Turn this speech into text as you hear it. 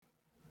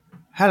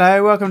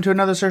Hello, welcome to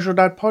another Social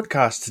Dad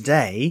podcast.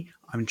 Today,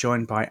 I'm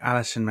joined by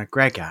Alison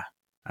McGregor,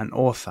 an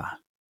author.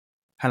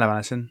 Hello,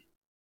 Alison.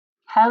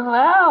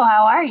 Hello,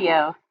 how are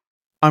you?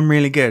 I'm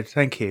really good,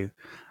 thank you.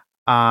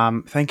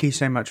 Thank you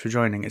so much for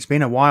joining. It's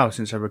been a while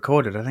since I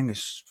recorded. I think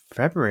it's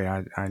February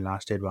I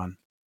last did one.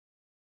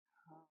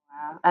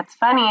 Wow, that's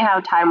funny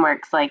how time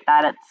works like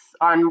that. It's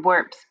on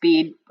warp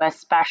speed,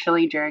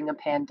 especially during a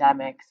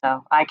pandemic,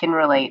 so I can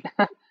relate.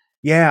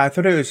 Yeah, I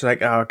thought it was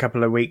like a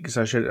couple of weeks.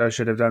 I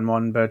should have done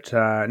one, but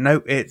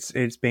no, it's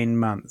been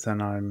months,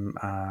 and I'm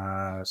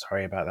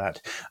sorry about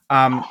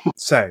that.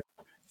 So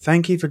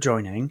thank you for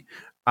joining.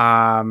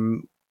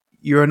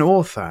 You're an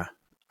author.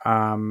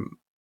 Um,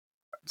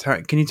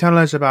 can you tell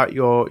us about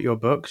your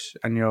books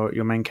and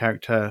your main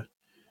character,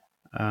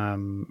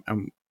 and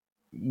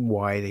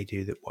why they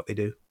do what they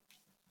do?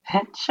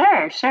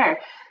 Sure.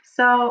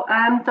 So,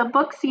 the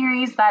book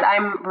series that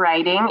I'm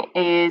writing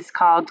is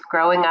called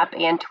Growing Up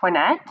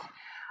Antoinette.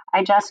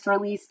 I just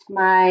released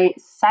my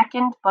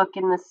second book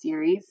in the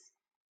series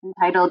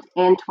entitled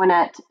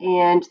Antoinette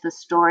and the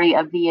Story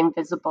of the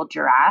Invisible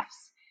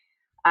Giraffes.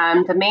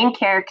 The main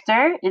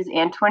character is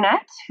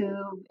Antoinette,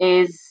 who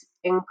is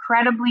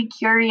incredibly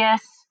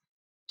curious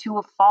to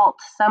a fault,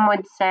 some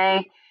would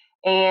say,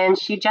 and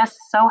she just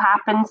so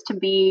happens to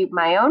be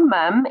my own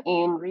mom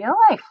in real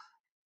life.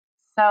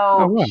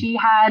 Oh, So wow. she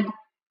had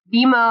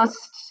the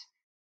most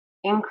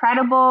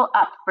incredible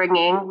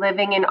upbringing,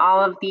 living in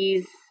all of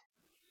these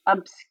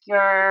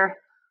obscure,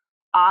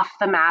 off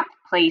the map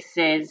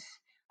places,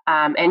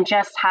 and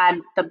just had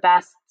the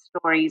best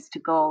stories to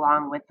go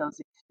along with those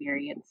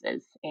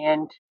experiences.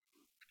 And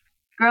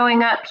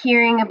growing up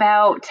hearing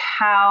about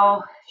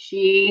how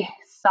she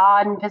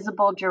saw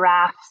invisible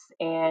giraffes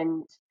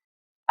and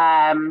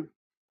um,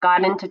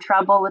 got into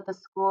trouble with a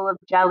school of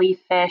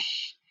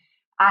jellyfish,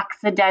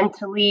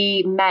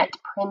 accidentally met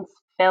Prince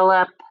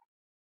Philip,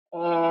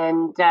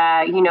 and,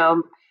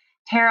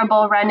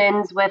 terrible run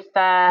ins with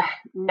the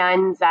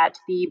nuns at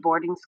the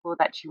boarding school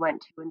that she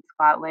went to in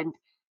Scotland.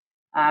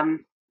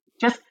 Um,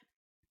 just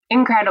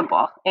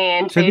incredible.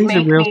 And So they'd these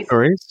are make real me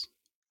stories.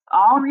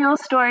 all real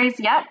stories.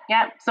 Yep.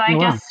 So Oh, I wow.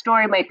 guess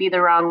story might be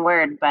the wrong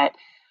word, but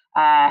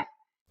uh,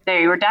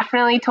 they were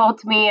definitely told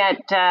to me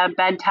at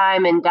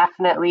bedtime and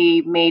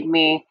definitely made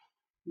me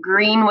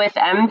green with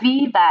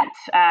envy that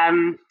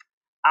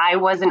I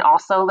wasn't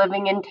also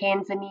living in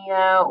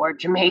Tanzania or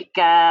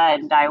Jamaica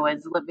and I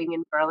was living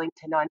in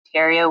Burlington,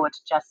 Ontario, which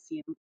just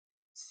seemed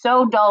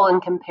so dull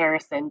in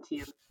comparison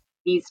to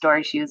these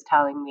stories she was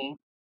telling me.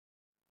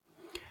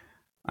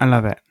 I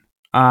love it.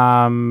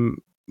 Um,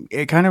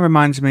 it kind of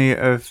reminds me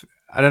of,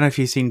 I don't know if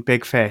you've seen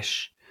Big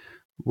Fish,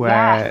 Yes,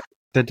 where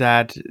the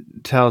dad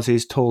tells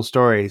these tall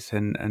stories,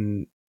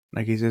 and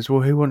like he says,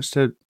 well, who wants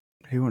to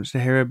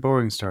hear a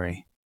boring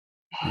story?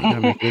 You got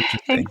to make it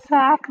interesting.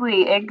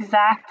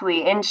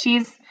 exactly. And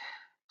she's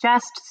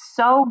just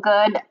so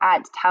good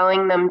at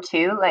telling them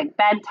too. Like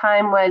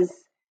bedtime was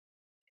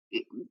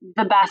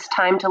the best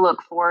time to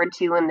look forward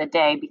to in the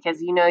day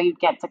because you'd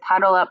get to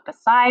cuddle up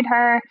beside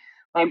her.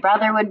 My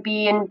brother would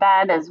be in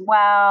bed as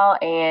well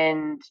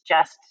and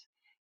just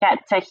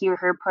get to hear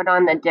her put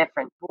on the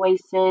different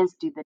voices,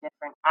 do the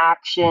different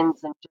actions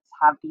and just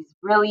have these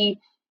really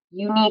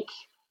unique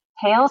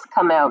tales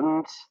come out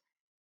and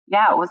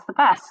yeah, it was the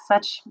best.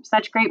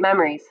 Such great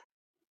memories.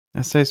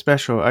 That's so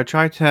special. I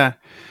try to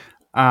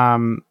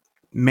um,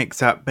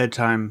 mix up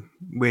bedtime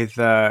with.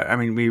 I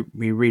mean,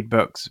 we read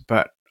books,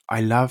 but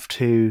I love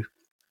to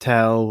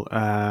tell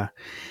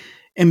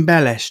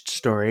embellished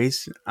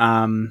stories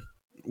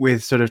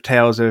with sort of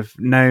tales of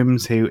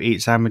gnomes who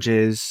eat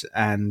sandwiches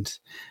and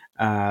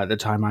the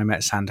time I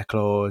met Santa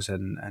Claus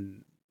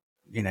and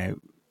you know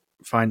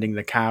finding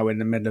the cow in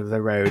the middle of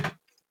the road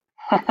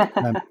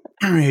um,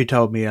 who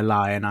told me a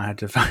lie and I had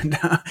to find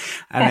out.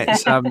 And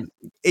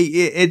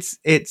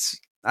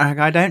it's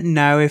I don't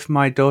know if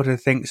my daughter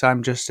thinks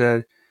I'm just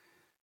a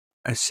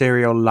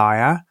serial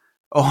liar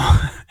or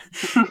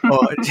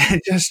or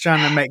just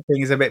trying to make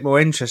things a bit more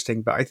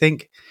interesting. But I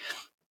think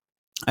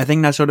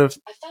that sort of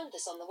I found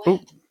this on the oh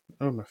web.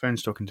 oh my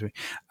phone's talking to me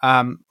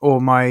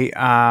or my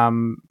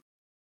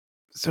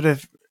sort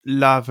of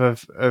love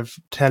of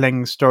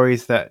telling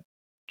stories that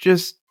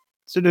just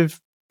sort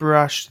of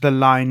brush the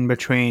line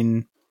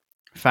between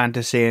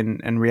fantasy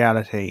and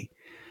reality.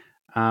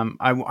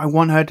 I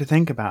want her to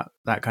think about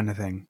that kind of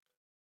thing.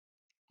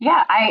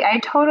 Yeah, I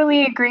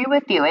totally agree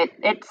with you.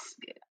 It's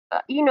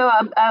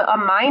a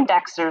mind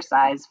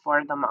exercise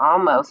for them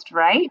almost,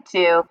 right?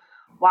 To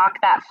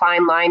walk that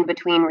fine line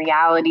between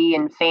reality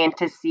and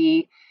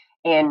fantasy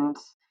and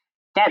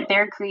get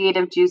their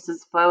creative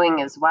juices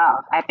flowing as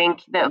well. I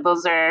think that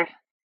those are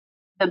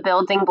the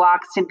building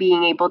blocks to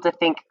being able to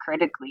think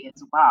critically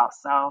as well.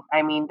 So,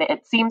 I mean,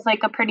 it seems like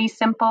a pretty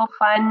simple,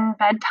 fun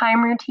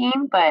bedtime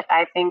routine, but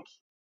I think,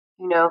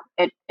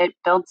 it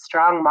builds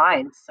strong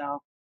minds.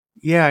 So,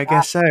 Yeah, I yeah.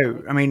 guess so.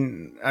 I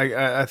mean,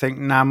 I think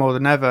now more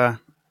than ever,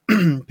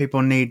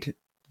 people need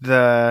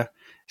the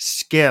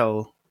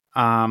skill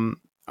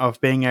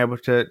of being able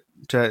to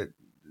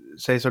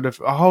say sort of,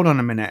 oh, hold on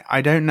a minute,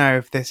 I don't know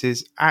if this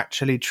is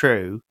actually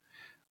true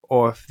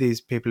or if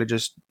these people are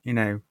just,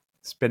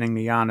 spinning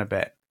the yarn a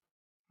bit.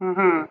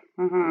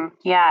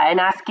 Yeah, and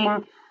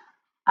asking,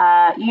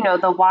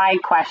 the why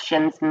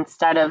questions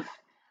instead of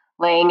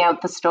laying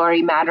out the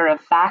story matter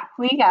of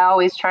factly. I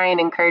always try and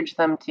encourage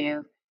them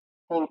to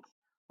think,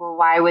 well,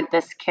 why would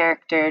this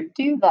character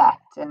do that?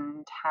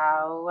 And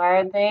how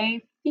are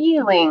they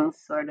feeling,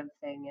 sort of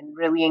thing, and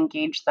really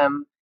engage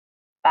them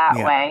that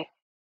Yeah. way.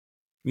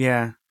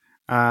 Yeah.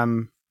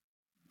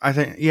 I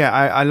think, yeah,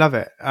 I love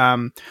it.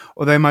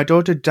 Although my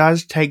daughter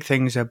does take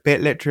things a bit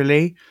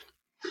literally,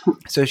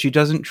 so she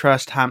doesn't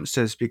trust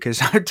hamsters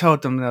because I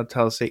told them they'll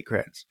tell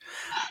secrets.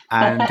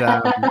 And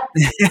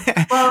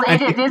Well,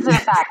 and it is a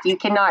fact. You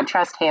cannot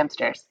trust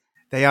hamsters.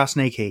 they are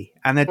sneaky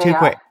and they're too Yeah.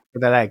 quick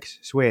with their legs.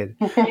 It's weird.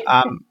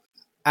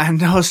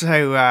 And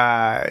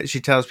also, she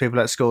tells people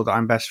at school that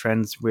I'm best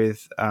friends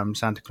with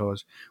Santa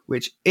Claus,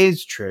 which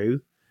is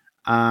true.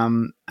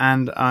 And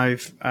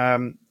I've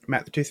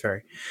met the Tooth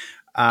Fairy.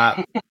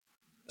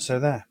 So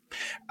there.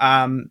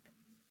 Um,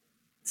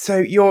 so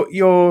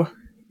your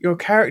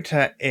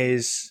character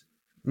is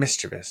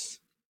mischievous,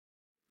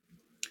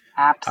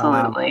 um,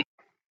 Absolutely.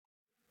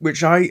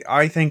 which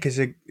I think is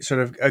a sort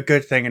of a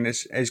good thing and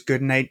is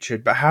good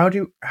natured. But how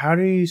do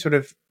you sort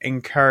of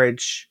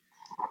encourage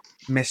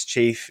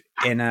mischief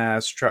in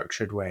a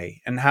structured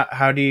way? And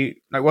how do you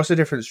like? What's the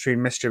difference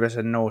between mischievous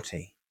and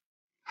naughty?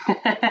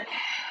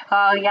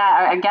 Oh,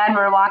 yeah. Again,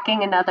 we're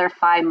walking another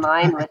fine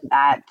line with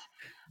that.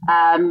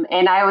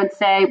 And I would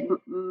say,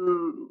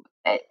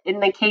 in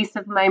the case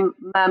of my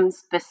mom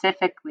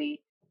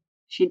specifically,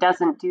 she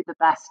doesn't do the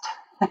best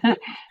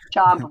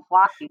job of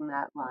walking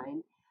that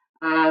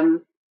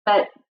line.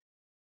 But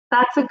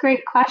that's a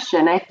great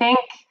question. I think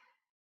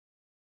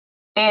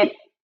it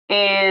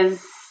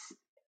is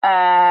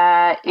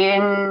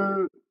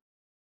in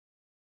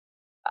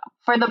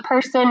for the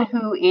person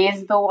who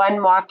is the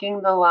one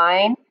walking the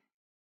line.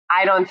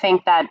 I don't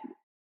think that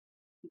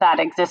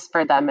exists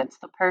for them. It's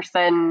the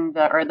person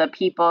or the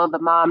people, the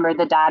mom or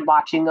the dad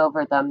watching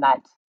over them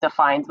that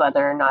defines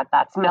whether or not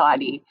that's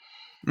naughty.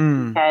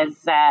 Mm, Because,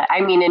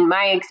 I mean, in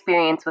my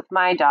experience with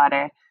my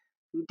daughter,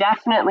 who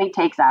definitely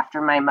takes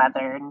after my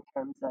mother in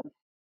terms of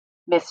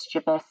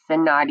mischievous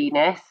and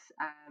naughtiness,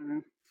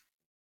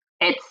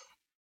 it's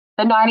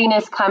the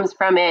naughtiness comes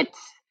from it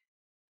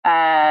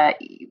uh,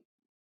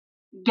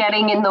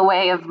 getting in the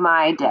way of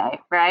my day,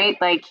 right?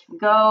 Like,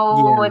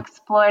 go yeah.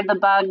 explore the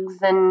bugs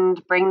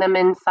and bring them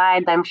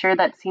inside. I'm sure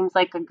that seems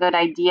like a good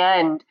idea.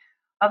 And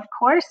of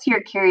course,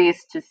 you're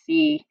curious to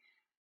see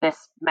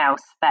this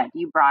mouse that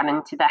you brought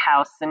into the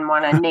house and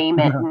want to name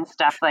it and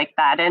stuff like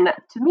that. And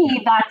to Yeah.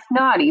 me, that's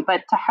naughty.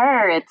 But to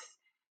her, it's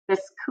this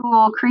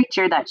cool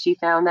creature that she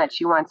found that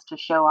she wants to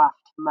show off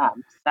to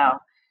mom. So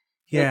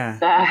it's, Yeah.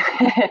 I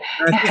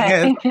think I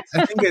yeah, think it's I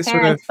just think the it's sort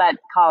of parents that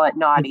call it it's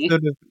naughty.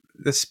 sort of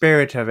the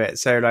spirit of it.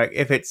 So like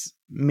if it's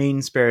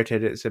mean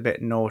spirited, it's a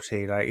bit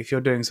naughty. Like if you're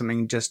doing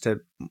something just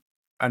to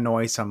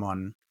annoy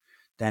someone,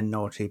 then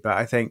naughty. But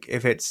I think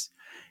if it's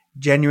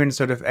genuine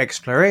sort of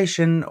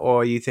exploration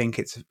or you think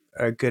it's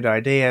a good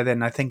idea,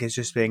 then I think it's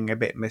just being a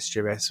bit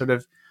mischievous. Sort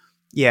of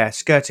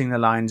skirting the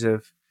lines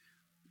of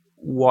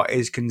what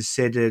is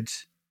considered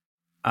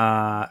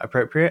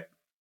appropriate.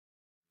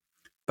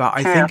 But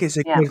I True. think it's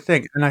a Yeah. good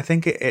thing. And I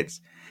think it's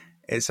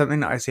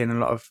something that I see in a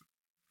lot of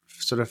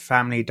sort of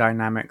family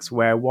dynamics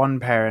where one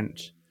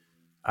parent,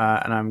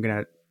 and I'm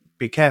going to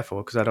be careful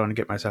because I don't want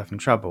to get myself in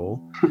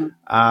trouble,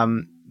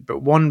 but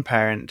one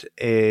parent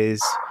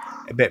is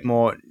a bit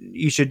more,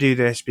 you should do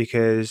this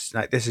because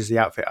like this is the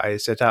outfit I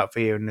set out for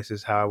you and this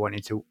is how I want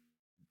you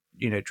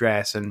to,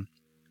 dress and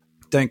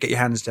don't get your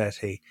hands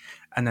dirty.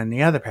 And then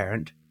the other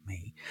parent,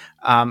 me,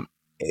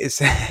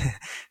 is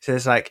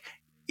says like,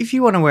 if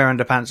you want to wear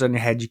underpants on your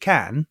head, you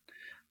can.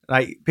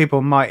 Like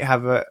people might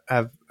have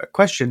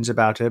questions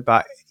about it,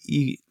 but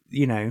you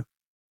know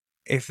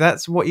if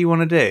that's what you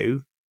want to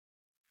do,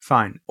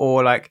 fine.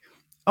 Or like,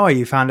 oh,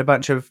 you found a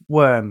bunch of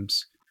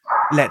worms.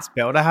 Let's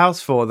build a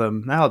house for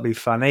them. That'll be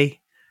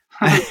funny.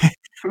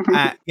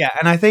 Yeah,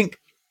 and I think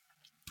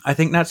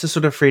that's the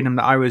sort of freedom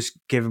that I was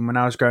given when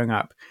I was growing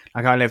up.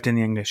 Like I lived in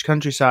the English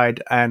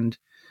countryside, and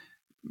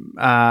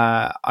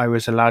I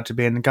was allowed to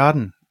be in the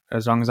garden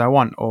as long as I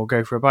want, or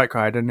go for a bike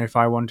ride. And if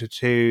I wanted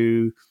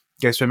to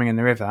go swimming in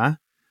the river,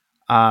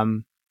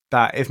 um,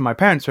 that if my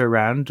parents were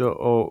around,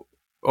 or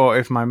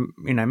if my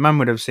mum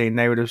would have seen,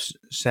 they would have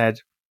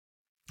said,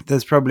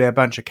 "There's probably a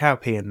bunch of cow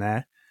pee in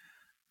there."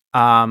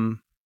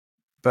 Um,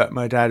 but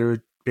my dad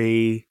would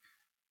be,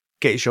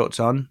 "Get your shorts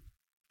on,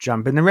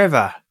 jump in the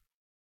river,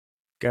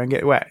 go and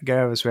get wet, go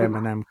have a swim,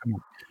 and then come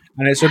on."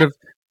 And it's sort of,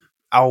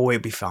 "Oh, we'll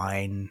be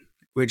fine,"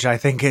 which I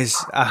think is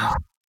a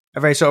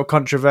very sort of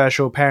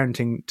controversial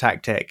parenting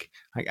tactic.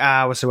 Like,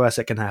 what's the worst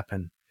that can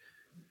happen?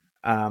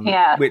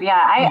 Yeah, Which, yeah,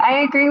 I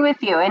agree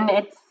with you. And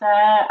it's,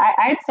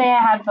 I'd say I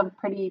have a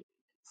pretty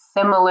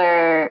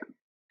similar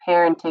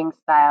parenting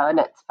style. And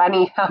it's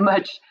funny how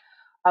much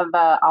of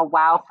a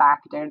wow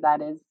factor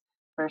that is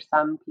for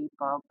some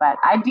people. But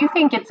I do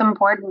think it's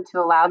important to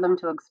allow them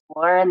to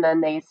explore, and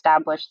then they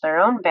establish their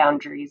own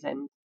boundaries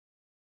and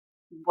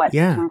what's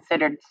Yeah.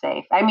 considered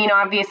safe. I mean,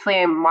 obviously,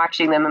 I'm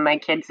watching them, and my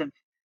kids have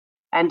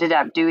ended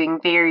up doing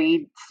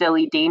very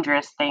silly,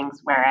 dangerous things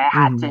where I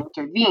had to Hmm.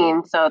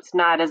 intervene. So it's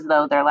not as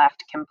though they're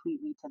left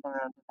completely to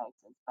their own devices.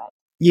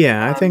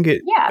 Yeah, But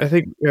yeah, I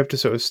think we have to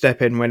sort of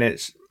step in when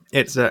it's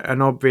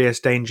an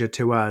obvious danger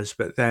to us,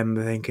 but then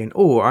we're thinking,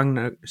 oh, I'm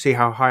gonna see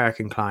how high I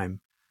can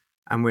climb,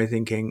 and we're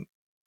thinking,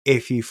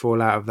 if you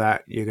fall out of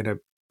that, you're gonna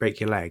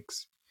break your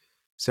legs.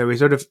 So we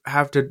sort of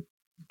have to,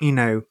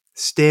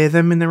 steer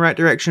them in the right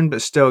direction,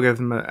 but still give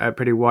them a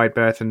pretty wide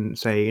berth and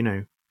say,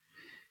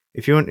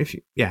 if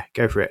you, yeah,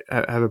 go for it,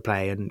 have a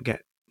play and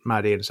get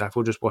muddy and stuff.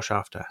 We'll just wash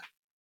after.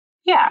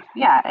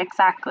 yeah,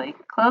 exactly.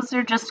 Clothes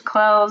are just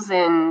clothes,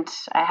 and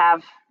I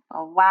have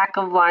a whack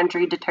of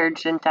laundry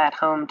detergent at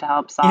home to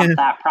help solve Yeah,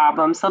 that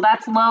problem. So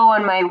that's low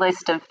on my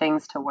list of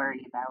things to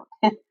worry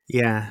about.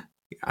 yeah,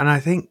 and I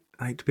think,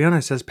 like, to be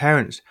honest, as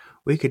parents,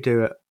 we could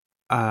do it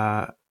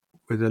uh,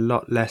 with a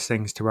lot less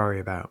things to worry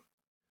about.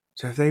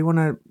 So if they want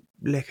to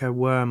lick a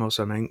worm or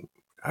something,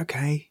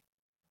 okay,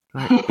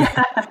 like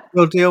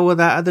we'll deal with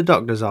that at the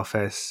doctor's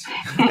office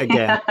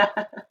again.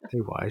 Hey,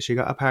 why has she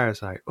got a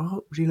parasite?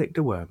 Oh, she licked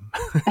a worm.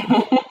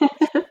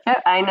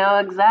 I know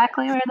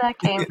exactly where that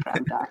came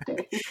from, doctor.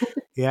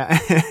 Yeah,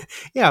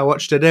 yeah, I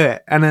watched her do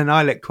it, and then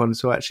I licked one,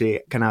 so actually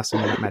it can have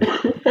some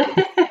medical.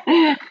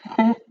 I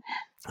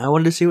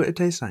wanted to see what it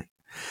tastes like.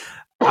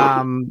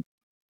 Um,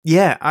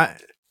 yeah.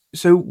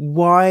 So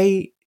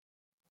why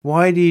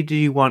do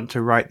you want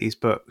to write these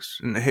books,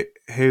 and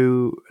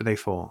who are they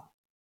for?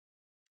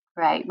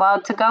 Right.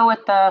 Well, to go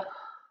with the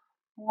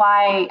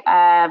why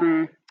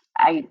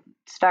I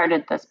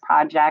started this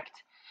project,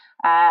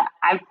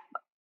 I've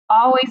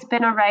always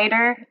been a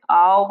writer,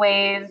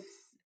 always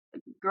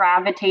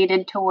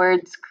gravitated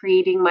towards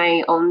creating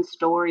my own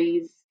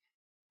stories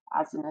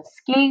as an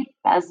escape,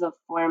 as a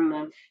form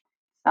of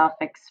self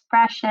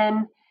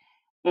expression.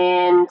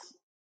 And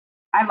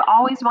I've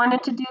always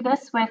wanted to do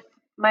this with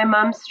my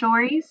mom's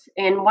stories.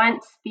 And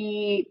once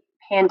the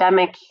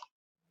pandemic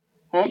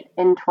hit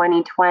in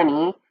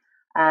 2020,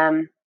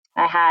 um,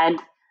 I had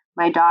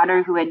my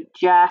daughter who had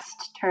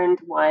just turned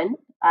 1.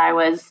 I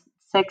was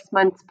 6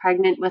 months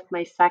pregnant with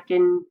my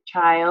second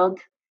child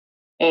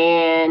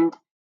and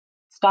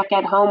stuck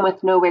at home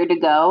with nowhere to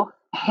go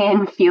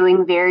and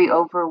feeling very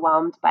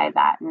overwhelmed by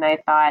that. And I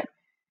thought,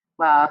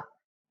 well,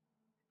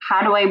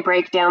 how do I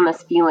break down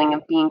this feeling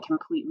of being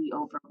completely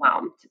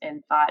overwhelmed?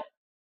 And thought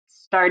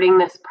starting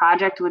this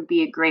project would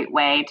be a great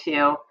way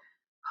to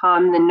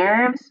calm the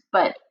nerves,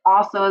 but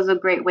also is a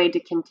great way to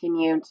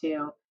continue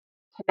to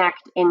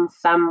connect in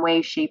some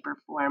way, shape, or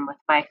form with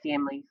my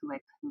family who I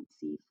couldn't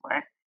see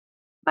for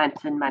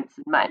months and months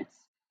and months.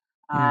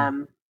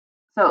 Hmm.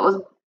 So it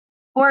was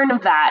born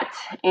of that.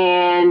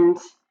 And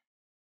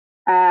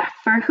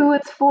for who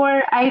it's for,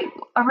 I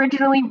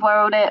originally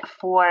wrote it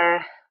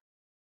for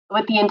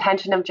with the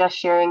intention of just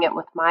sharing it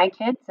with my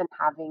kids and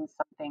having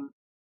something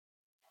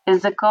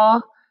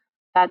physical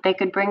that they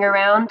could bring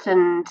around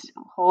and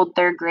hold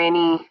their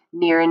granny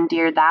near and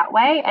dear that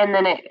way. And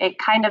then it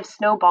kind of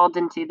snowballed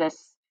into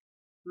this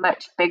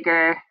much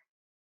bigger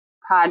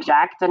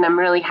project. And I'm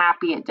really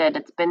happy it did.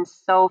 It's been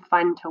so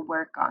fun to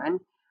work on.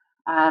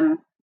 Um,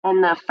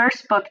 and the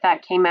first book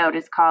that came out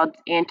is called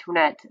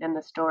Antoinette and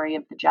the Story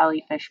of the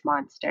Jellyfish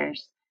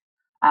Monsters.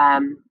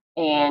 And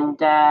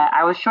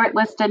I was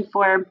shortlisted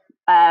for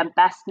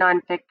Best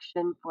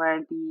Nonfiction for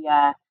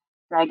the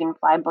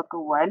Dragonfly Book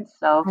Awards.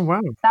 So Oh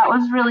wow, that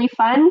was really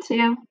fun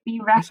to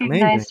be that's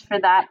amazing. recognized for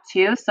that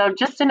too. So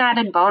just an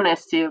added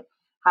bonus to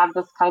have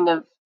this kind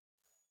of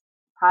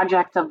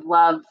project of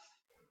love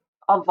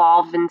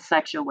evolve in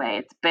such a way.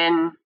 It's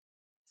been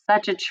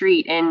such a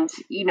treat and,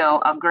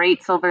 a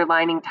great silver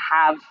lining to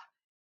have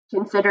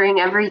considering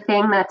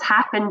everything that's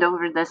happened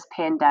over this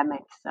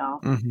pandemic. So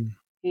Hmm.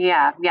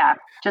 yeah,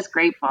 just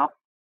grateful.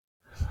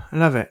 I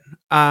love it.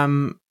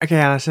 Okay,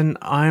 Alison,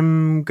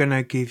 I'm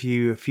gonna give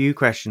you a few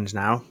questions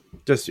now.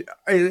 Just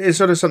it's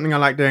sort of something I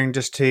like doing,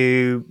 just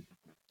to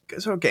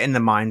sort of get in the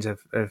minds of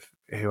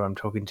who I'm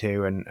talking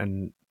to,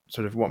 and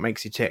sort of what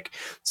makes you tick.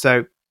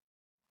 So,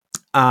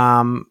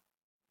 um,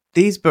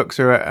 these books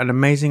are an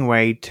amazing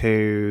way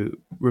to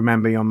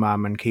remember your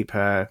mum and keep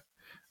her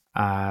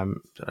a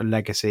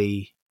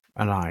legacy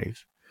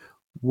alive.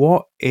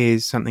 What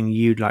is something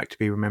you'd like to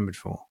be remembered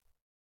for?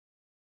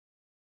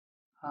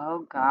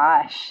 Oh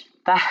gosh,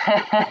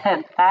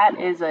 that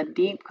is a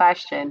deep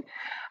question.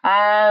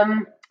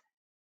 Um,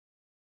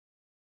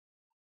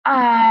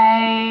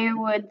 I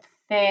would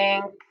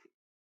think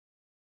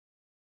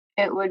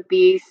it would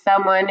be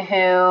someone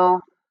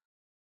who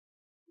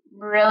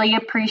really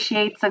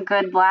appreciates a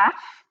good laugh,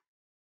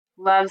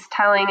 loves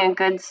telling a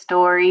good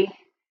story,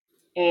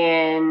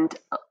 and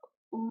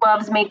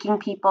loves making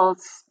people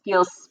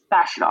feel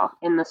special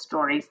in the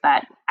stories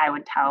that I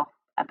would tell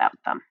about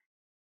them.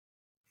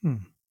 Hmm.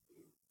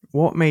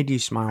 What made you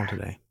smile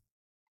today?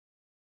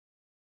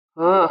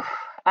 Ooh,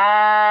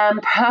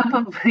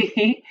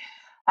 probably.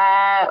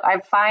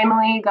 I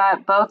finally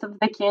got both of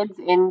the kids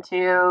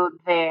into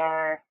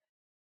their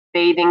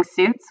bathing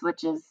suits,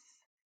 which is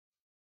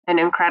an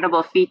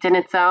incredible feat in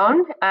its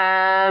own.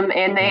 And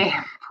Yeah. they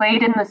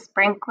played in the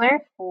sprinkler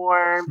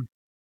for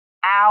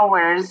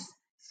hours,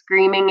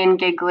 screaming and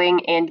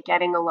giggling and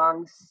getting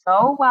along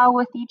so well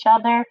with each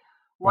other.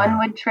 One Wow.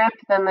 would trip,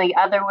 then the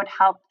other would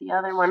help the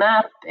other one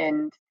up,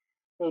 and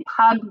they'd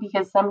hug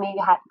because somebody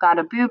had got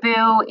a boo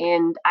boo,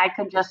 and I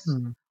could just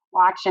Hmm.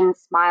 watch and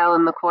smile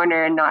in the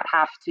corner and not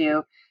have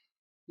to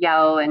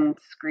yell and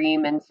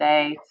scream and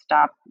say,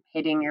 "Stop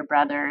hitting your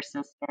brother or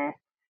sister.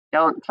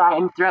 Don't try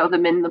and throw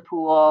them in the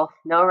pool.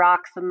 No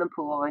rocks in the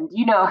pool." And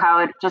you know how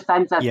it just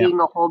ends up Yeah. being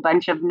a whole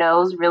bunch of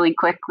no's really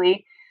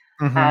quickly.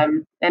 Hmm.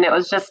 And it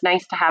was just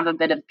nice to have a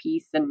bit of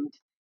peace and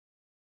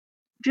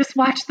just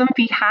watch them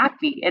be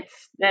happy.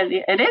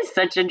 It is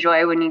such a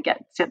joy when you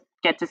get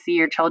to see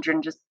your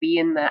children just be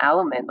in the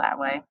element that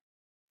way.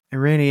 It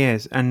really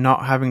is, and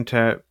not having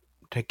to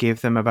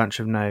give them a bunch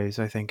of no's,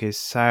 I think, is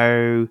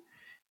so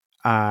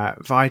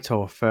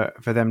vital for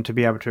them to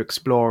be able to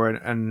explore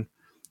and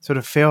sort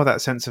of feel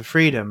that sense of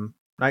freedom.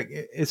 Like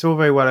it's all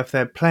very well if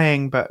they're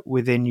playing, but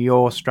within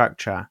your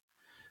structure.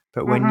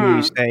 But when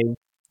you Mm-hmm. say,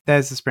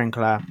 "There's the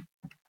sprinkler,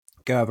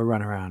 go have a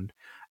run around,"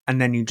 and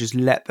then you just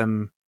let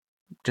them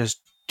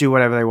just do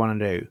whatever they want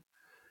to do,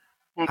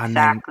 and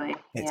then Exactly.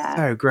 it's Yeah.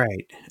 so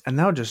great, and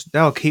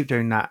they'll keep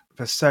doing that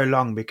for so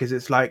long because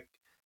it's like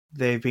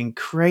they've been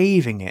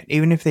craving it,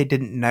 even if they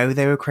didn't know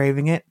they were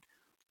craving it.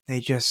 They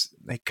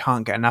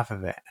can't get enough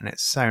of it, and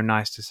it's so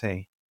nice to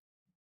see.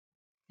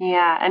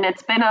 Yeah, and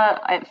it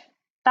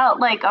felt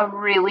like a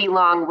really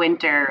long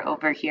winter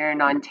over here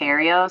in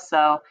Ontario.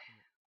 So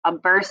a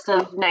burst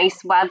of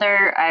nice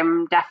weather,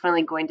 I'm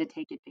definitely going to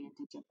take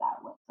advantage of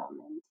that with them.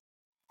 And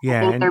I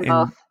Yeah, think they're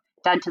both and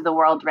dead to the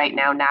world right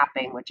now,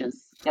 napping, which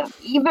is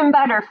even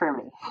better for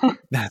me.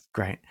 that's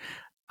great.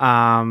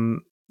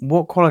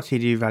 What quality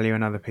do you value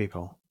in other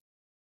people?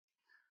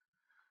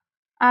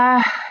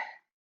 uh,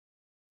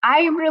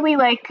 I really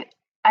like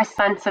a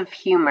sense of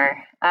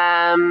humor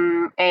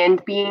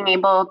and being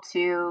able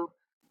to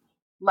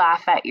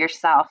laugh at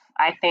yourself.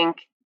 I think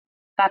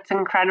that's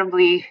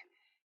incredibly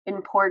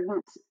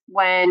important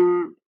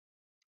when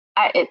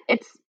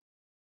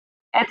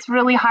it's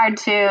really hard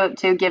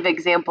to give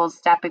examples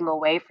stepping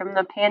away from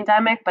the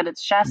pandemic, but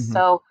it's just Hmm.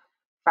 so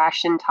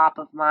fresh and top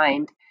of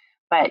mind.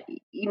 But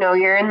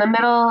you're in the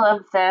middle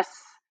of this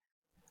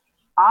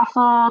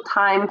awful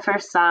time for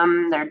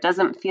some. There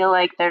doesn't feel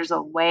like there's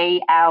a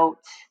way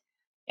out,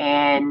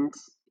 and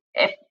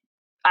if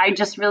I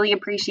just really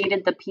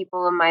appreciated the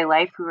people in my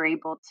life who were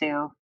able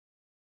to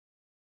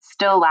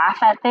still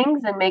laugh at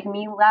things and make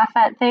me laugh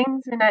at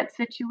things and at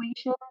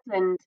situations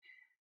and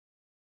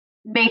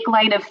make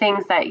light of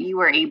things that you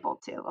were able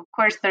to. Of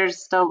course,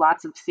 there's still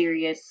lots of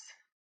serious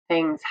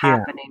things Yeah,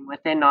 happening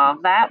within all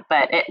of that,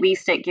 but at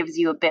least it gives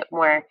you a bit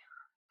more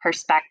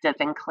perspective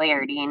and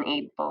clarity and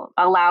able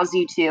allows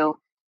you to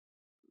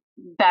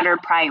better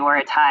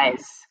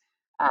prioritize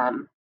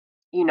um,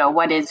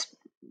 what is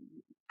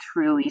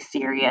truly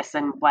serious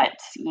and what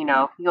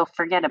you'll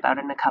forget about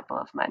in a couple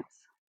of months.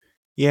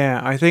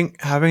 yeah. I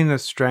think having the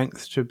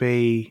strength to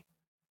be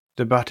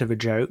the butt of a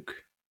joke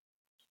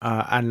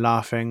and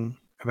laughing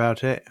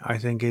about it, I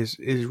think is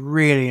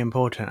really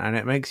important, and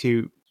it makes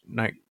you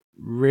like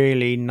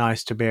really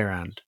nice to be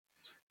around.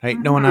 Like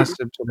no one has Hmm.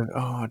 to sort of,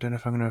 oh, I don't know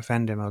if I'm going to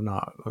offend him or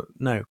not.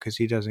 No, because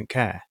he doesn't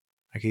care.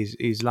 Like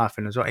he's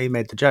laughing as well. He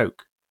made the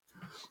joke.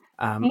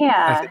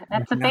 Yeah, I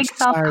it's a think big that's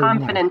so nice.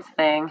 self-confidence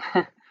thing.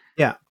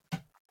 Yeah,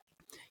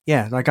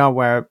 yeah. Like I'll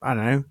wear, I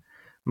don't know,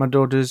 my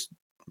daughter's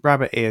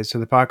rabbit ears to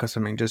the park or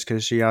something just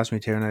because she asked me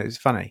to, and it's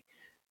funny.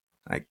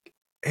 Like,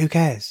 who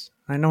cares?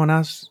 Like, no one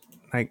else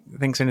like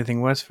thinks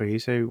anything worse for you,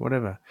 so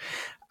whatever.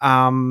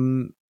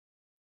 Um,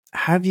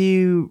 have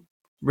you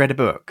read a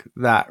book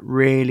that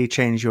really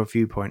changed your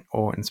viewpoint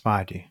or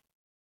inspired you?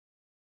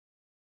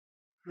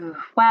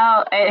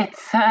 Well,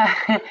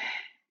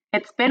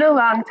 it's been a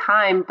long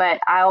time, but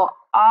I'll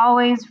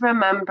always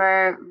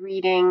remember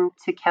reading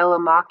To Kill a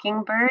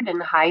Mockingbird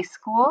in high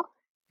school.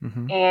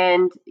 Hmm.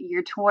 And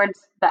you're towards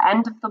the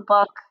end of the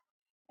book,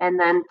 and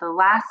then the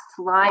last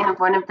line of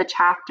one of the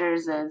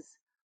chapters is,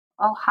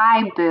 "Oh,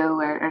 hi, Boo,"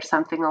 or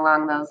something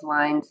along those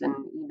lines. And,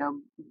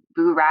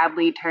 Boo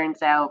Radley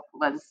turns out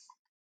was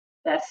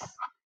this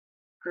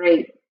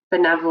great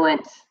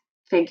benevolent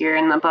figure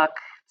in the book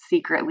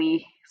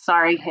secretly.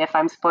 Sorry if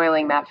I'm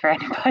spoiling that for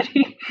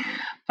anybody,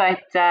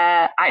 but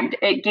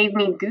it gave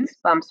me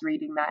goosebumps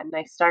reading that, and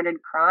I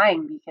started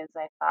crying because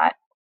I thought,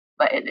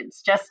 but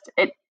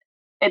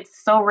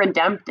it's so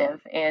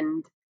redemptive,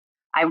 and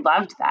I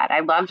loved that. I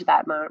loved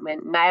that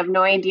moment, and I have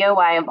no idea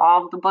why. Of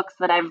all the books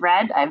that I've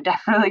read, I've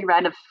definitely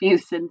read a few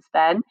since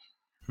then,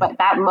 but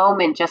that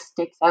moment just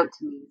sticks out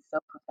to me so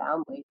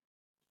profoundly.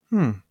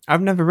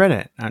 I've never read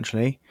it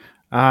actually.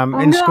 Oh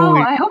In school,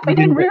 no! I hope I we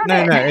didn't did ruin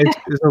no, no, it.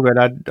 it's all good.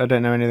 I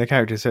don't know any of the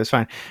characters, so it's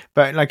fine.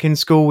 But like in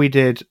school, we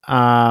did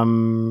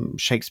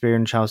Shakespeare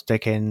and Charles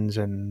Dickens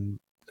and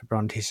the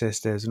Bronte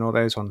sisters and all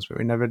those ones, but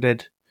we never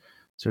did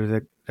sort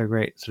of they're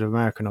great sort of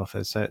American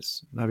authors. So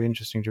that'll be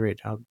interesting to read.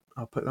 I'll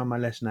put them on my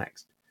list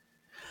next.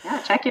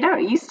 Yeah, check it out.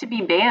 It used to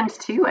be banned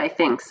too, I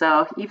think.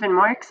 So even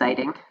more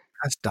exciting.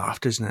 That's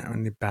daft, isn't it?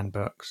 When they ban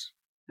books.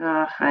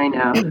 Oh, I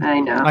know.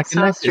 Like So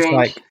unless it's strange.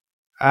 like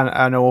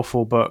an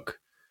awful book,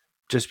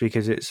 just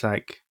because it's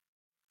like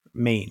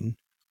mean,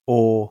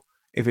 or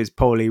if it's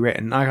poorly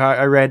written. Like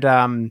I read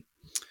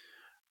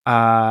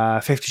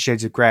 50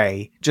 Shades of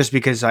Grey just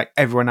because like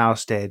everyone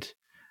else did,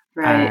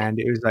 Right. and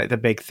it was like the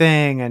big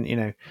thing, and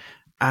and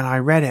I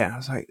read it and I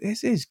was like,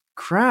 this is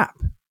crap.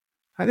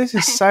 Like this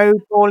is so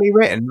poorly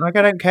written. Like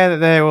I don't care that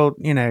they're all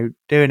doing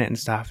it and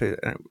stuff.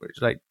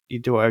 It's like you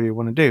do whatever you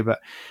want to do, but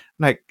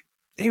like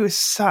it was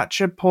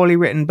such a poorly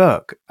written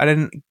book. I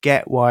didn't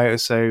get why it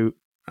was so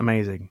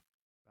amazing.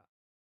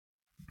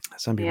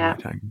 Some people Yeah,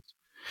 like that.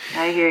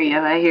 I hear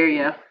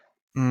you.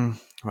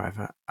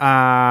 Whatever.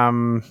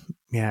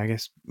 Yeah, I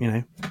guess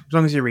as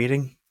long as you're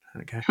reading, I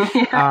don't care.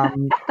 Yeah,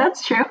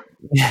 that's true.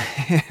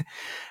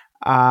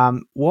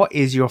 What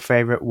is your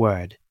favorite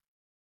word?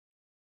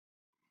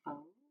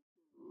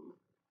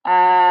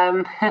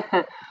 Um,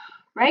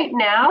 right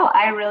now,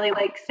 I really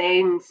like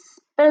saying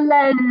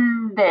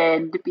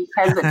splendid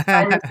because it's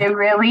fun to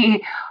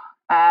really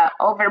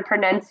over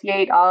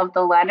pronunciate all of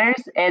the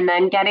letters, and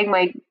then getting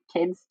my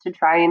kids to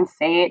try and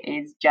say it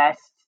is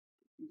just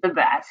the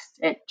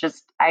best.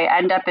 I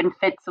end up in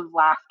fits of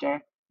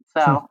laughter.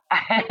 So,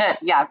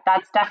 yeah,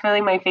 that's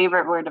definitely my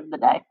favorite word of the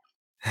day.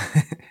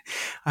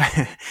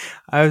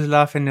 I was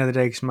laughing the other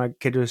day because my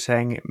kid was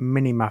saying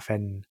mini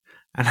muffin,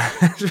 and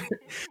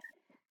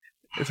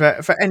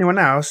for anyone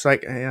else,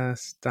 like yeah,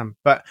 it's dumb.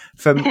 But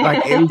for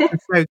like, it was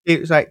just so cute. It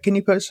was like, can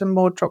you put some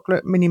more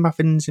chocolate mini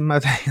muffins in my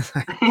day?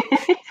 Like,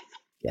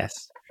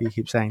 yes, if you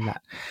keep saying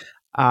that.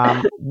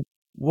 Um,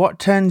 what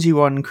turns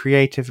you on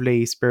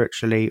creatively,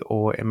 spiritually,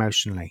 or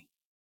emotionally?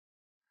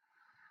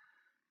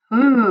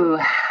 Ooh,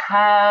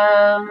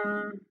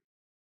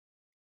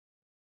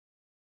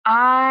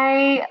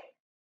 I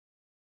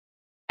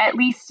at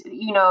least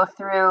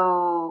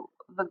through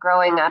the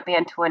Growing Up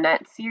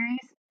Antoinette series,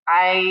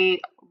 I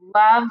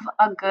love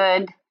a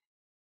good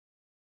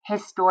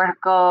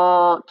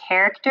historical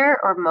character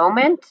or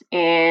moment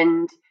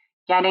and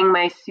getting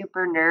my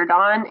super nerd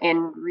on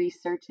and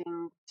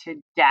researching to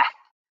death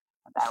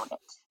about it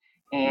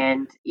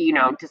and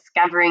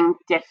discovering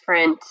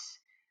different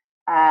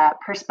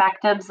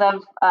perspectives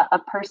of a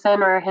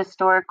person or a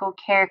historical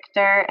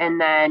character and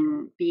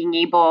then being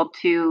able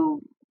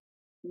to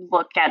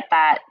look at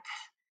that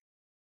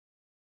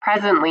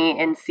presently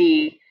and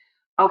see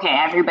okay,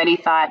 everybody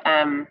thought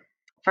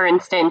for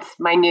instance,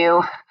 my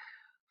new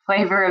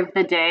flavor of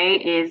the day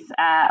is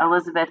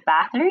Elizabeth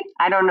Bathory.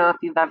 I don't know if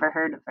you've ever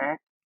heard of her,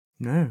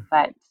 No.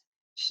 but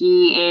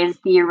she is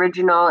the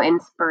original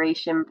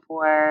inspiration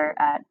for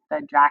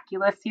the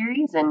Dracula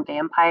series and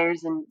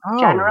vampires in Oh,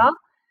 general.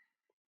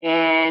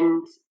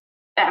 And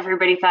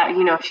everybody thought,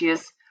 she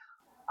was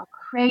a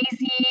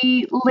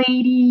crazy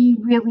lady,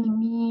 really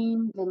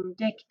mean,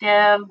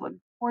 vindictive, would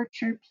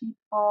torture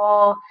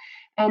people.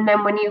 And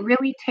then when you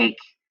really take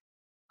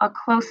a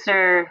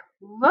closer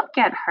look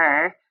at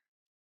her,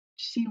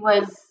 she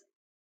was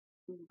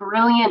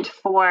brilliant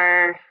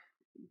for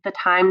the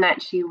time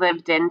that she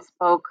lived in,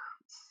 spoke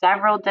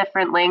several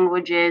different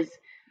languages,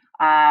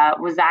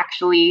 was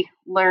actually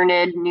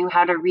learned, knew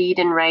how to read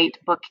and write,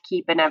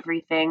 bookkeep, and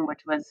everything,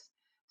 which was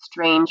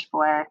strange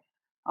for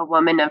a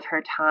woman of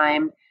her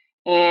time.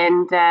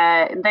 And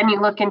then you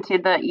look into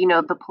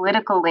the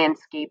political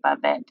landscape of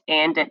it,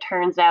 and it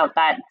turns out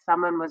that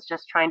someone was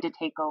just trying to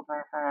take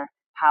over her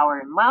power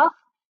and wealth,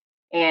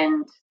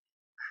 and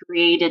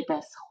created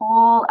this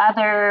whole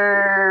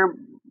other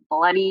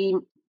bloody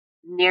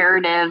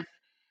narrative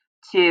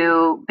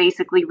to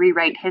basically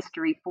rewrite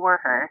history for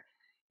her.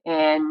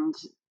 And,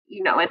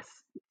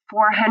 it's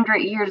 400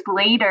 years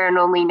later, and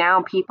only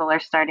now people are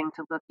starting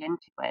to look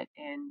into it.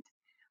 And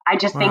I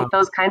just wow. think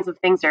those kinds of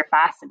things are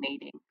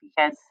fascinating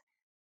because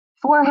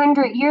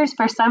 400 years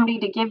for somebody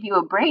to give you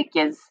a break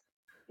is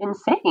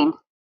insane.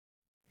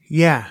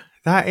 Yeah,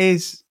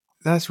 that's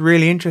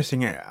really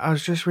interesting. I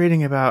was just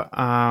reading about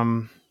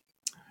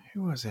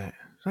who was it?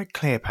 Like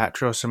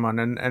Cleopatra or someone,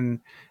 and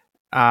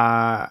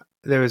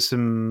there was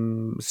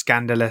some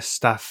scandalous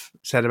stuff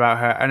said about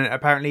her, and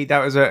apparently that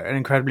was an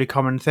incredibly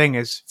common thing,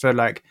 is for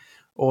like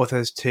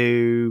authors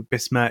to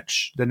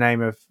besmirch the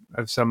name of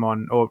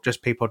someone, or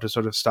just people to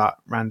sort of start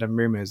random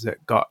rumors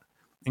that got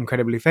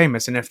incredibly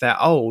famous, and if they're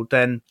old,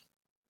 then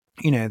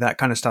that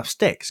kind of stuff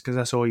sticks because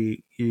that's all you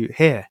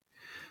hear.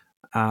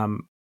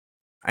 Um,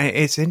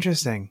 it's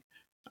interesting.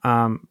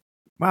 Wow,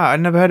 I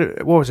never heard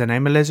of, what was her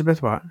name?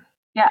 Elizabeth what?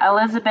 Yeah,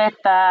 Elizabeth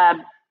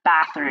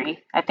Bathory.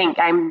 I think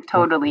I'm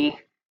totally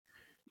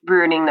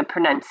ruining the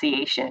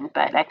pronunciation,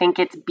 but I think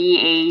it's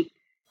Bathory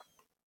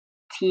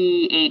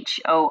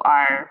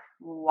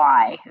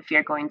if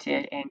you're going to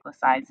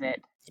anglicize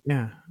it.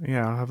 Yeah,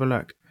 I'll have a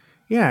look.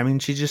 Yeah, I mean,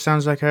 she just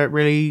sounds like a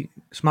really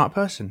smart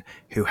person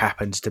who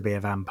happens to be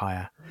a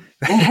vampire.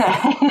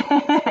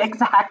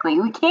 Exactly.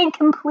 We can't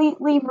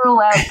completely rule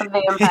out the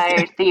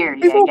vampire theory,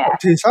 We've I all got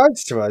guess. two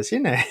sides to us, you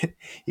know.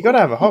 You got to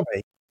have a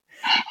hobby.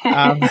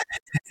 Um,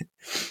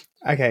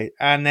 okay,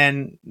 and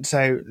then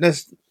so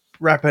let's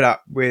wrap it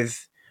up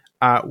with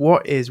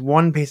what is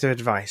one piece of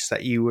advice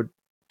that you would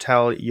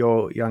tell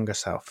your younger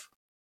self?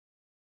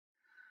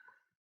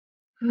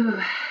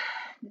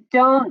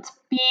 Don't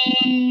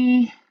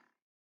be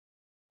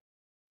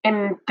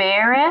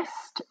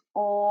embarrassed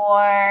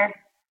or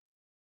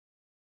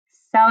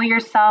sell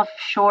yourself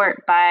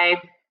short by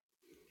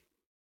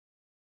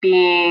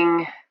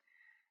being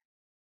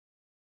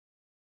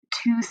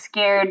too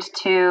scared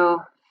to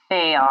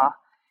fail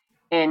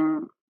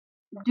in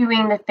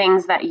doing the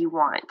things that you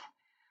want.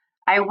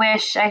 I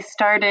wish I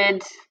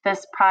started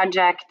this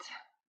project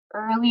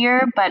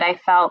earlier, but I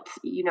felt,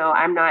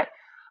 I'm not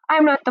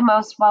the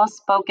most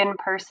well-spoken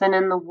person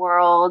in the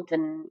world,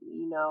 and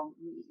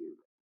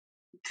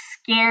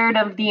scared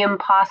of the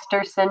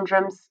imposter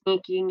syndrome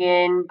sneaking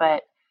in.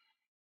 But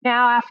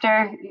now,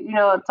 after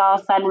it's all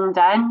said and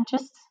done,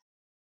 just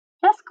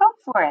go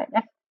for it.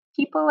 If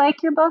people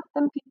like your book,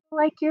 then people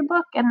like your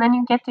book, and then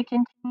you get to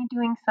continue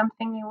doing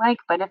something you like.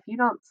 But if you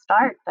don't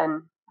start,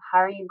 then how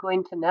are you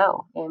going to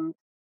know? And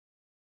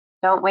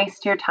don't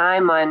waste your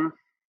time on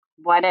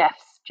what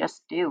ifs.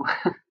 Just do.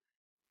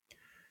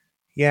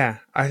 Yeah,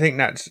 I think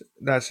that's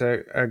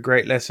a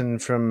great lesson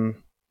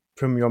from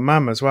your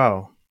mum as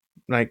well.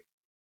 Like,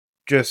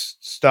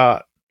 just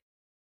start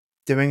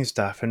doing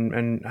stuff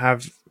and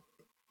have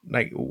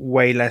like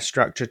way less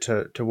structure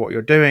to what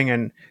you're doing,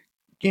 and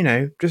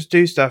just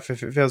do stuff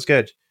if it feels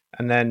good,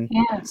 and then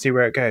Yeah. see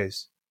where it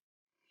goes.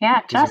 Yeah,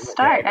 Because you just might get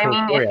start. a I cool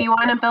mean, story if out you of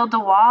want it. to build a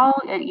wall,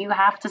 you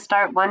have to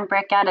start one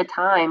brick at a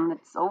time.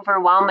 It's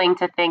overwhelming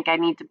to think I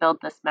need to build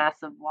this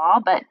massive wall,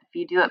 but if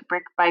you do it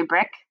brick by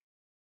brick,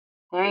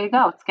 there you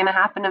go. It's going to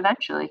happen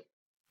eventually.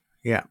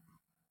 Yeah,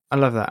 I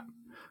love that.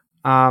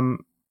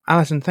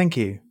 Alison, thank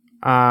you.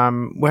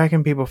 Where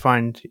can people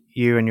find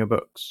you and your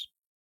books?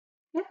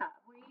 Yeah,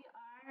 we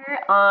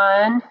are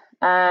on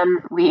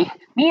me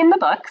and the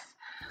books.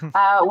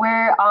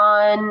 We're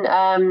on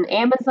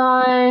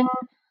Amazon.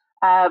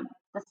 Uh,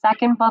 the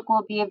second book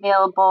will be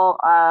available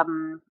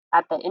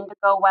at the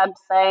Indigo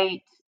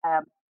website,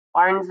 uh,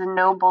 Barnes and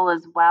Noble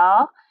as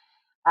well.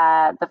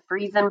 The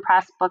Friesen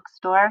Press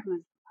Bookstore,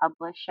 who's the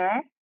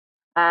publisher.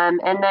 And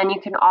then you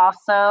can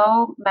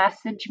also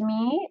message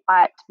me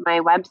at my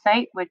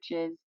website, which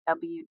is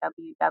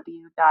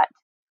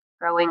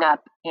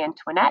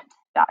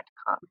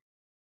www.growingupantoinette.com.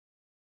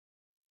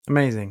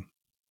 Amazing.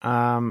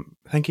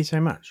 Thank you so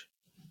much.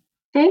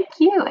 Thank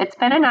you. It's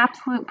been an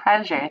absolute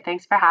pleasure.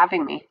 Thanks for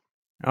having me.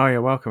 Oh,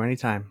 you're welcome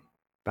anytime.